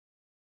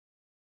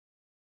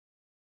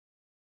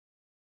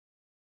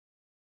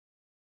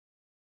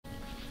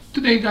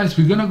Today guys,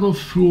 we're gonna go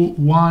through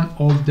one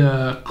of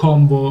the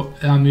combo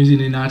I'm using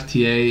in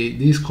RTA.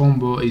 This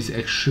combo is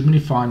extremely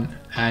fun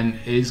and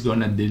is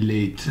gonna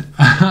delete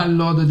a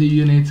lot of the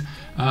units.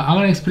 I'm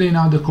gonna explain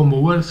how the combo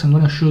works. I'm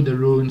gonna show the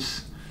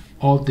runes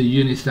of the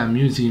units that I'm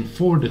using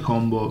for the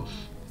combo,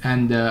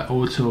 and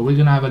also we're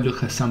gonna have a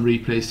look at some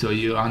replays so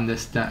you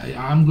understand.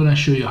 I'm gonna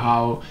show you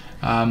how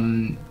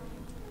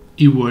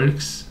it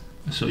works,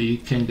 so you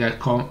can get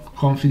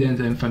confident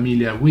and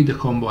familiar with the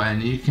combo,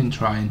 and you can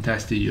try and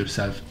test it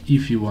yourself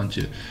if you want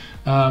to.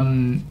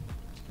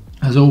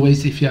 As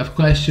always, if you have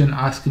questions,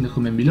 ask in the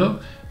comment below.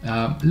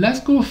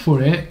 Let's go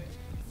for it.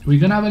 We're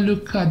gonna have a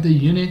look at the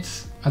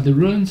units, at the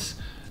runes,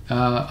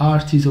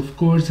 artists of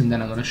course, and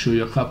then I'm gonna show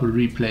you a couple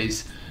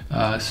replays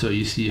so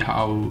you see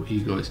how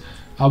it goes.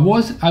 I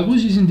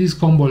was using this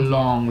combo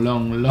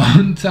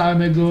long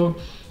time ago.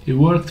 It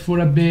worked for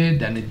a bit,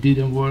 then it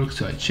didn't work,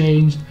 so I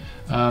changed.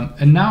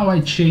 And now I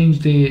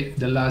changed the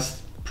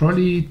last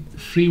probably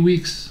 3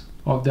 weeks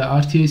of the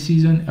RTA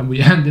season, and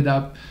we ended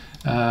up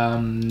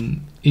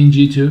in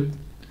G2.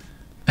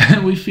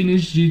 We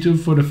finished G2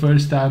 for the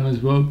first time as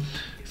well,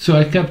 so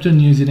I kept on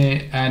using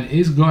it and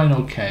it's going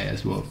okay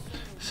as well.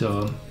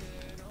 So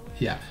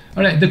yeah,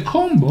 all right, the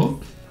combo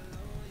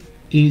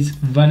is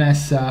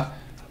Vanessa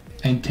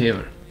and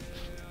Taylor.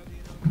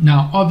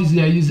 Now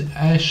obviously I use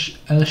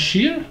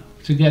Elshir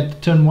to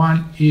get turn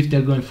 1 if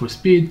they're going for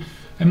speed.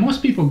 And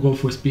most people go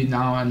for speed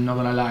now, I'm not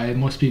gonna lie,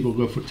 most people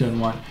go for turn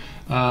 1.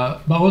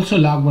 But also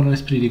Lagmaron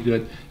is pretty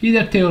good.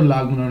 Either Theo or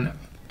Lagmaron,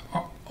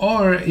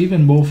 or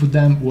even both of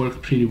them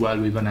work pretty well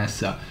with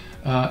Vanessa.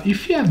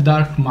 If you have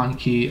Dark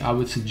Monkey, I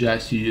would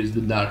suggest you use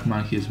the Dark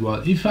Monkey as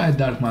well. If I had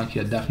Dark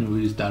Monkey, I definitely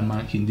would use Dark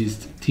Monkey in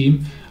this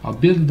team. I'll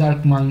build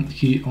Dark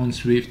Monkey on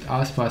Swift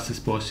as fast as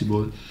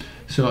possible.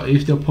 So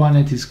if the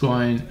opponent is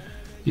going,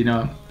 you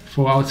know,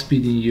 for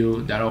outspeeding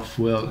you, they're off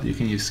will, you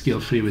can use skill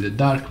 3 with the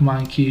Dark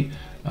Monkey.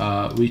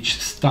 Which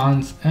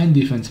stuns and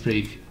defense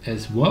break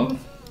as well.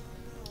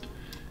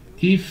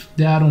 If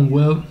they are on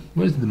will,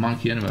 where's the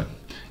monkey anyway?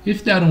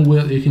 If they are on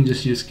will, you can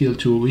just use skill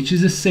 2, which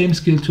is the same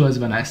skill 2 as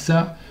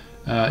Vanessa.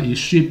 You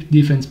strip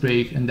defense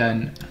break, and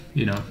then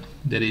you know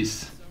there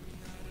is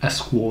a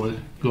squall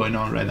going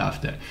on right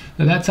after.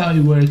 So that's how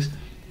it works.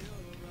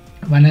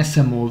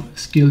 Vanessa move,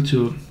 skill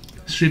 2,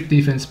 strip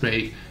defense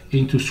break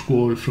into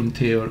squall from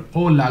Taylor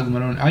or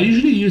Lagmaron. I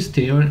usually use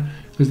Taylor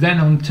because then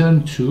on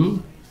turn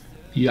 2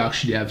 you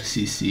actually have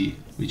CC,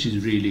 which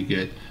is really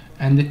good.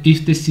 And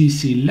if the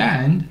CC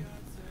land,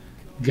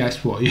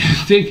 guess what? You're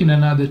taking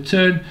another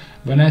turn,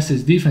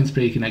 Vanessa's defense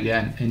breaking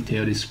again, and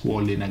Theo is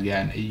squalling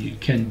again. You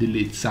can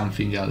delete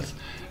something else.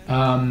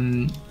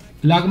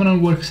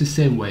 Lagmaron works the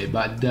same way,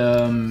 but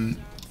the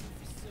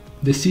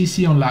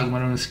CC on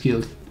Lagmaron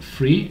skill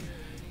 3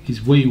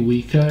 is way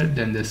weaker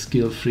than the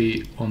skill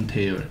 3 on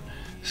Theo.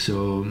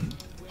 So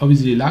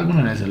obviously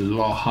Lagmaron has a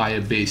lot higher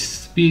base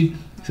speed.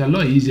 It's a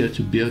lot easier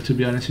to build, to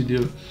be honest with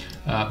you,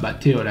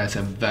 but Theo has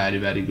a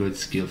very good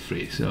skill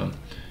 3. So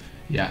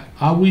yeah,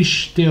 I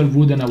wish Theo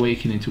wouldn't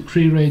awaken into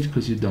crit rate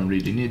because you don't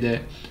really need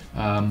it.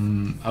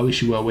 I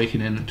wish you were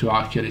awakening into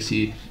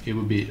accuracy, it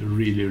would be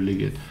really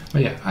good.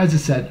 But yeah, as I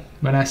said,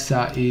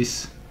 Vanessa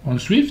is on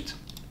Swift,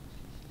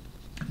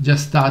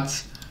 just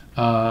starts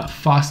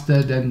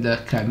faster than the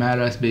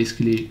Chimeras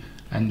basically,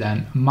 and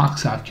then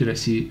max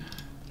accuracy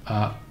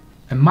and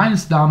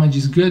minus damage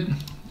is good.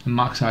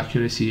 Max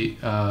accuracy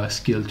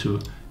skill 2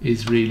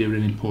 is really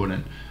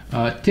important.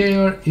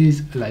 Taylor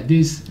is like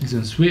this, is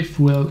on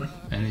Swift will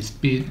and his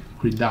speed,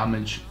 crit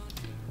damage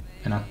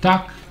and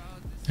attack,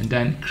 and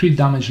then crit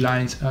damage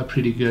lines are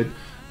pretty good,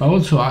 but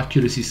also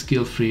accuracy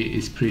skill 3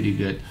 is pretty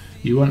good.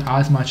 You want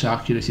as much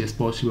accuracy as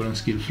possible on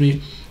skill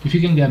 3. If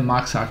you can get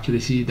max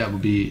accuracy, that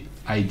would be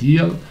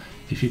ideal.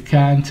 If you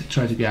can't,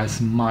 try to get as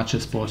much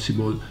as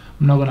possible.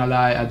 I'm not gonna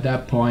lie, at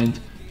that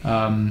point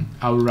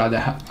I would rather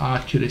have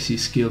accuracy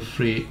skill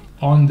 3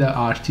 on the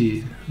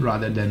RT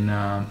rather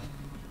than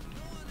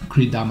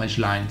crit damage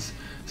lines.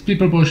 Speed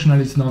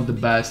proportional is not the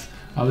best.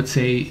 I would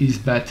say it's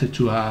better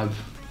to have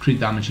crit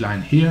damage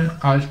line here.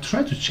 I'll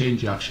try to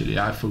change it actually,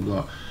 I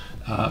forgot.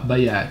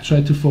 But yeah,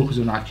 try to focus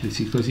on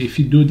accuracy, because if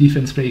you do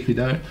defense break with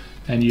her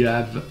and you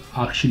have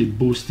actually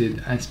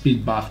boosted and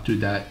speed buff to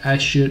that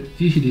Asher,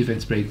 if you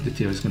defense break, the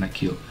tail is gonna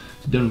kill.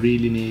 You don't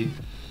really need.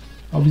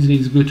 Obviously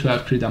it's good to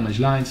have crit damage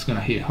lines, it's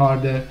gonna hit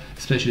harder,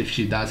 especially if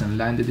she doesn't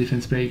land the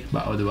defense break,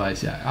 but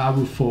otherwise yeah, I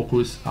would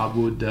focus, I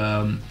would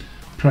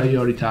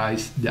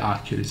prioritize the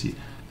accuracy.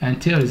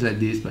 And Tail is like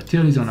this, but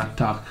Tail is on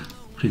attack,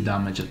 crit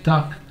damage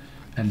attack,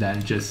 and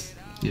then just,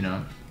 you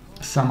know,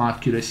 some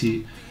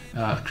accuracy.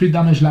 Crit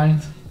damage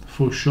lines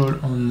for sure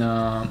on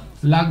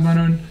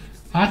Lagmaron.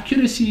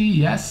 Accuracy,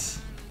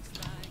 yes,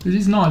 this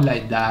is not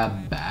like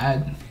that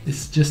bad,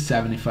 it's just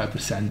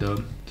 75%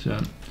 though, so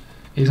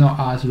it's not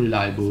as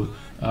reliable.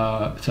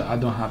 So I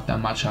don't have that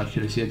much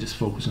accuracy, I just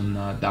focus on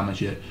damage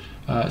here.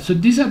 So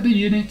these are the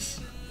units.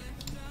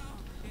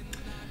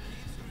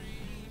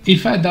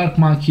 If I had Dark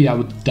Monkey, I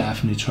would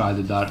definitely try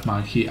the Dark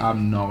Monkey,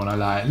 I'm not gonna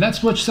lie.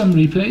 Let's watch some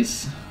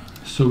replays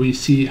so we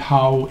see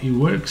how it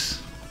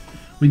works.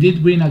 We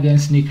did win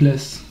against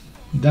Nicholas.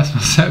 That's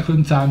my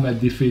second time I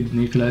defeat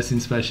Nicholas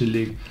in Special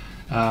League.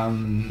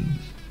 I'm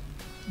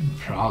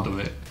proud of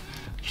it.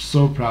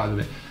 So proud of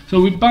it. So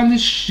we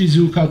banished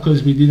Shizuka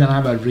because we didn't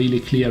have a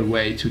really clear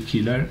way to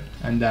kill her.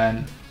 And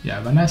then,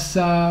 yeah,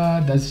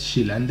 Vanessa, does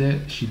she land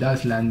it? She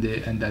does land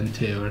it. And then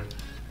Taylor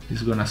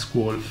is gonna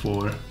squall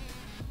for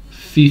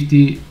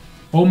 50,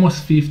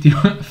 almost 50,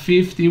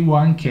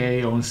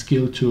 51k on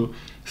skill 2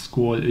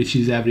 squall, which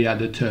is every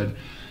other turn.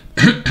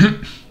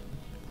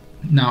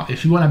 Now,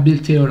 if you want to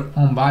build Taylor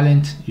on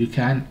Violent, you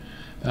can,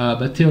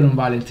 but Taylor on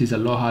Violent is a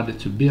lot harder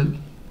to build.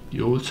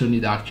 You also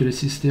need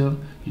accuracy still,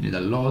 you need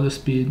a lot of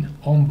speed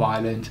on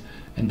Violent,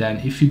 and then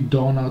if you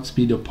don't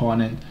outspeed the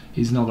opponent,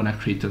 he's not gonna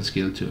crit on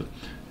skill 2.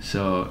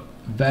 So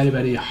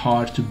very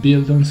hard to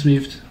build on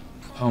Swift,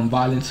 on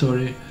Violent,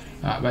 sorry,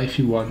 but if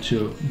you want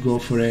to, go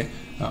for it.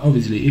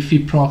 Obviously, if he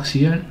procs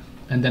here,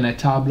 and then I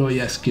tableau, he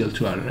has skill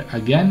 2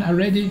 again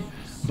already,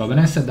 but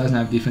Vanessa doesn't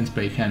have defense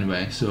break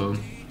anyway, so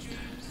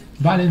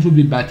Violent would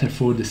be better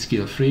for the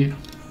skill 3,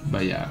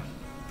 but yeah,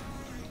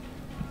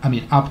 I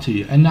mean, up to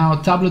you. And now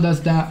Tableau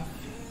does that,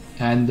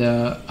 and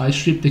I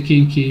strip the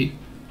Kinky,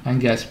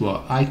 and guess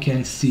what? I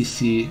can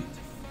CC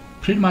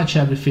pretty much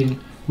everything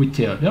with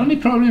Tail. The only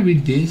problem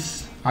with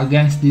this,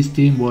 against this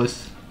team,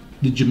 was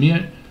the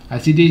Jameer.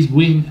 As it is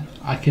win,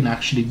 I can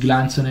actually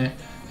glance on it,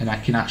 and I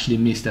can actually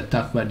miss the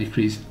attack bar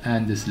decrease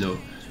and the slow,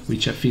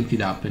 which I think it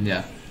happened,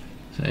 yeah.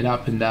 So it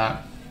happened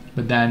that,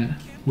 but then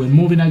we're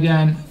moving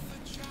again.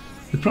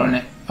 The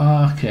problem,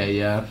 okay,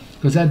 yeah,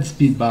 because I had the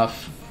speed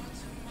buff,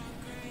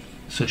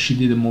 so she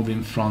didn't move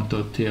in front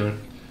of Taylor.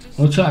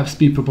 Also I have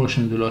speed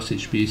proportional to lost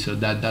HP, so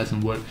that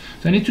doesn't work.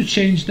 So I need to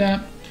change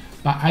that,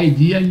 but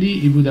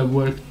ideally it would have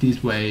worked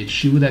this way.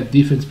 She would have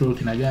defense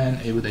broken again,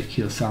 it would have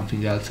killed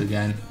something else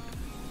again.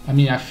 I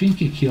mean, I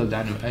think it killed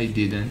anyway, I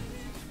didn't.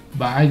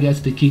 But I guess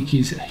the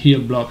Kinky's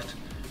heal blocked,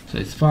 so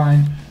it's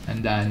fine,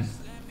 and then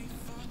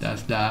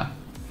does that,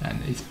 and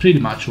it's pretty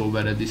much over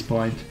at this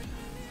point.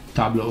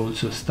 Tableau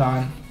also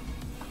stun,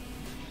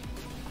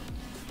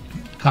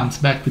 comes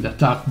back with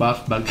attack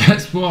buff, but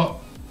guess what?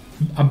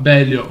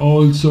 Abelio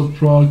also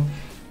proc,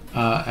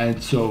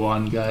 and so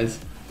on, guys.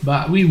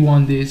 But we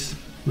won this.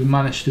 We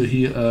managed to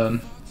heal,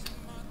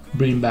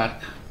 bring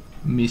back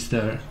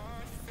Mr.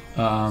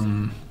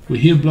 We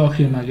heal block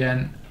him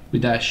again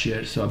with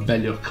Asher, so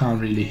Abelio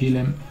can't really heal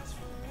him,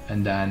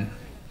 and then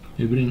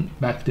we bring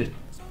back the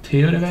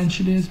Tail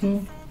eventually as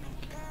well.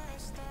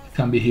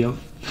 Can be healed.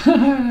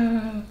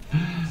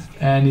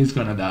 And he's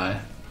gonna die.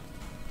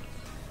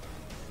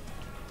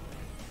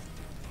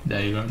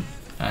 There you go.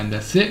 And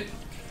that's it.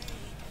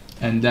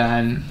 And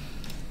then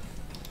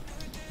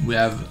we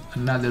have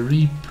another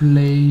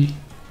replay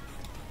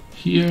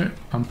here.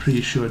 I'm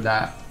pretty sure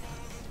that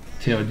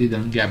Theo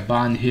didn't get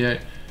banned here,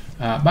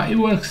 but it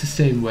works the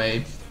same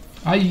way.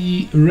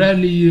 I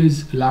rarely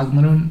use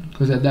Lagmaron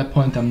because at that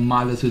point I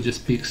might as well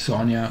just pick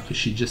Sonya because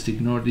she just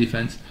ignored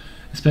defense,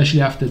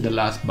 especially after the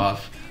last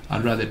buff.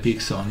 I'd rather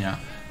pick Sonya.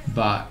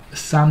 But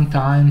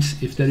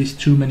sometimes if there is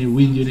too many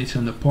wind units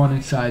on the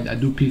opponent side, I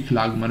do pick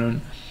Lagmaron,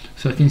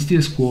 so I can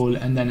still squall,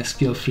 and then a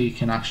skill 3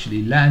 can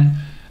actually land.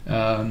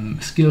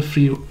 Skill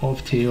 3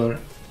 of Taylor,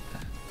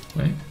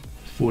 wait,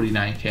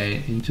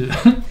 49k into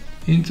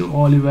into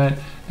Oliver,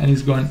 and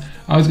he's gone.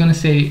 I was gonna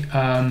say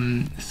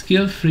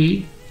skill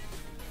 3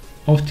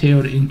 of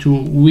Taylor into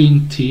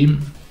win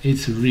team,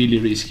 it's really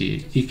risky.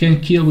 He can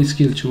kill with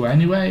skill 2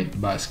 anyway,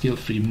 but skill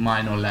 3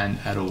 might not land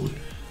at all.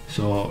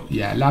 So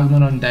yeah,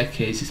 Lagmaron in that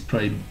case is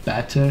probably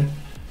better,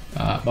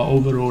 but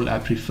overall I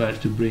prefer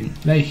to bring,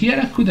 like here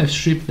I could have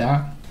stripped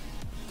that,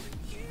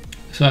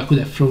 so I could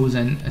have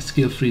frozen a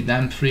skill 3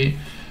 damp 3.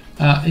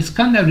 It's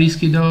kinda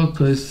risky though,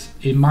 because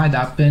it might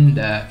happen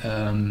that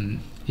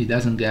he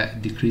doesn't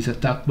get decreased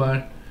attack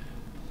bar,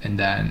 and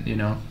then, you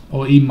know,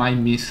 or he might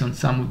miss on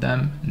some of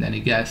them, and then he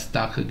gets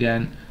stuck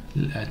again.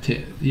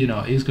 You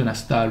know, he's gonna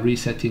start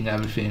resetting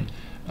everything.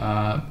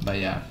 But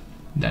yeah,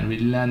 then we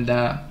land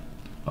that.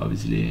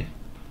 Obviously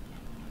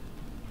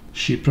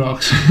she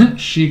procs,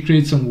 she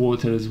creates some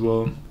water as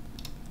well,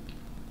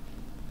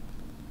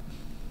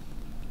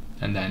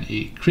 and then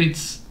he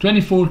crits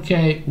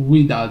 24k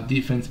without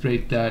defense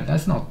break there.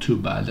 That's not too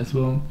bad as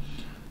well.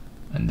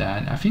 And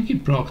then I think he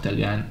procced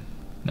again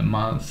the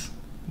Miles.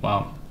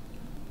 Wow,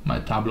 my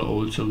Tableau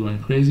also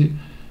going crazy.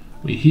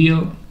 We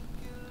heal,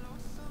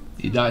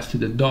 he dies to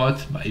the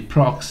dot, but he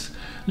procs.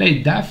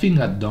 Like that thing,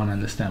 I don't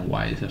understand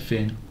why it's a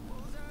thing.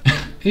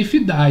 If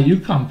you die, you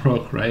can't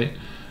proc, right?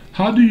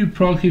 How do you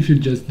proc if you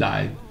just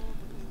died?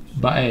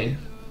 But hey,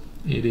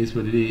 it is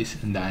what it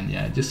is. And then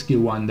yeah, just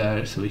skill 1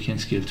 there, so we can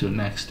skill 2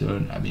 next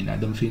turn. I mean, I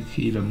don't think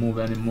he even move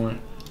anymore.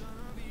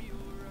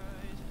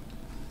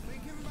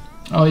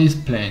 Oh, he's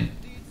playing.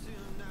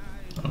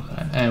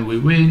 Okay, and we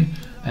win.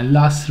 And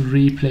last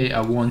replay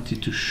I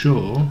wanted to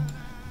show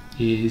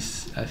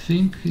is, I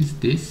think is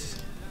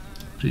this.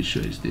 Pretty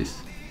sure it's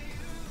this.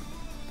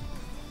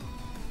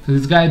 So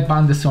this guy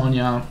banned the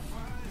Sonya,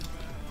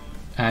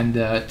 and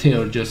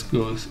Taylor just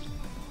goes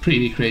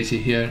pretty crazy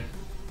here.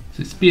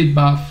 So speed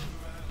buff,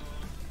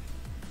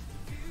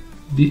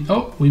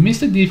 we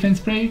missed a defense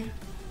break.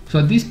 So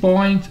at this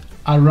point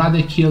I'd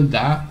rather kill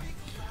that,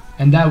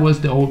 and that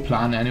was the whole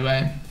plan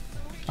anyway.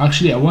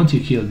 Actually I want to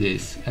kill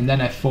this, and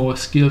then I thought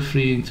skill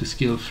 3 into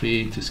skill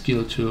 3 into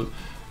skill 2,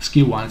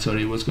 skill 1,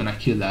 sorry, was gonna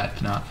kill the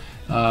Athena.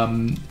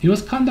 It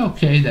was kinda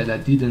okay that I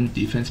didn't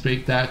defense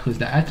break that, because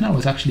the Athena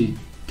was actually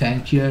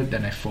tankier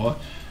than I thought.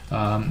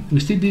 We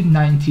still did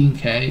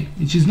 19k,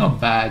 which is not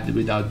bad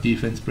without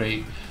defense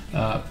break,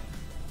 but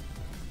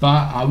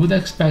I would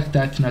expect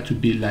Athena to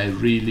be like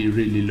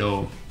really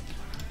low.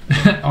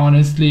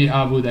 Honestly,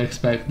 I would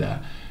expect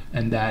that.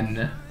 And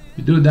then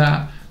we do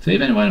that. So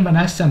even when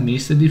Vanessa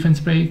missed the defense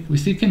break, we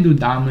still can do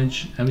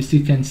damage and we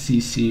still can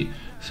CC.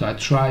 So I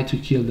try to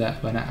kill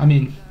that. But I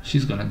mean,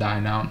 she's gonna die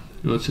now.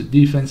 We also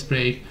defense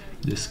break,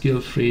 the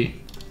skill 3.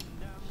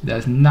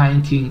 That's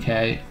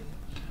 19k.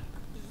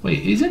 Wait,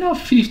 is it not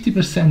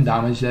 50%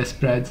 damage that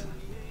spreads?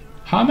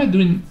 How am I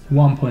doing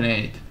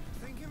 1.8?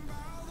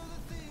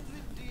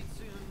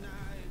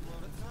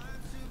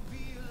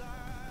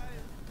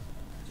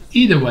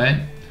 Either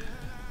way,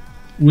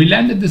 we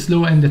landed the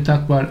slow and the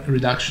attack bar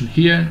reduction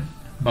here,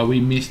 but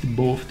we missed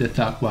both the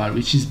attack bar,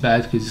 which is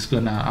bad because it's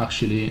gonna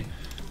actually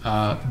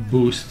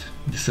boost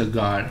the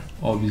Sagar.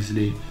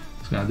 Obviously,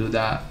 it's gonna do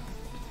that.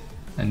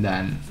 And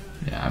then,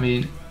 yeah, I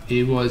mean,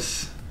 it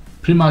was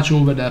pretty much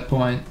over that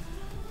point.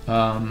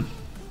 I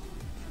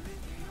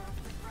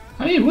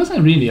mean, it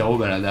wasn't really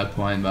over at that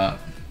point, but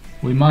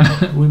we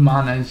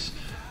managed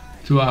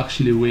to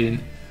actually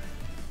win.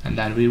 And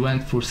then we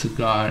went for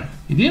Sagar.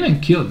 He didn't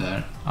even kill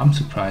her, I'm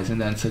surprised. And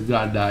then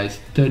Sagar dies,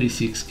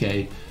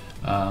 36k,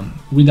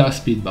 without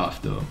speed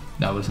buff though.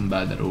 That wasn't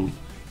bad at all.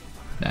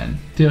 Then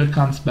Tyr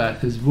comes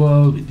back as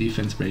well, we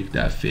defense break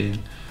that thing.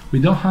 We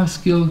don't have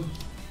skill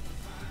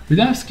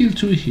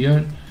 2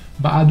 here,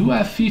 but I do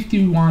have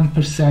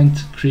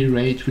 51% crit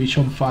rate, which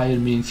on fire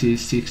means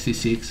is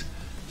 66.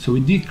 So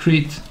we did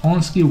crit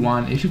on skill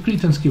 1. If you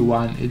crit on skill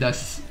 1, it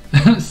does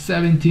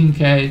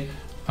 17k,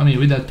 I mean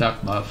with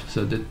attack buff,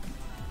 so that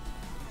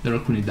the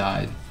Rakuni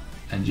died,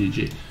 and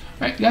GG.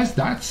 Right guys,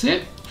 that's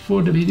it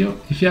for the video.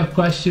 If you have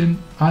questions,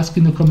 ask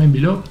in the comment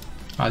below.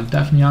 I'll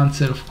definitely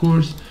answer, of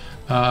course.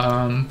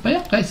 But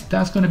yeah guys,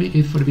 that's gonna be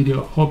it for the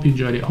video. Hope you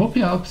enjoyed it, hope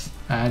it helps,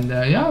 and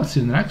yeah, I'll see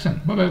you in the next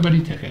one. Bye bye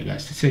everybody, take care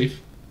guys, stay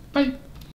safe, bye.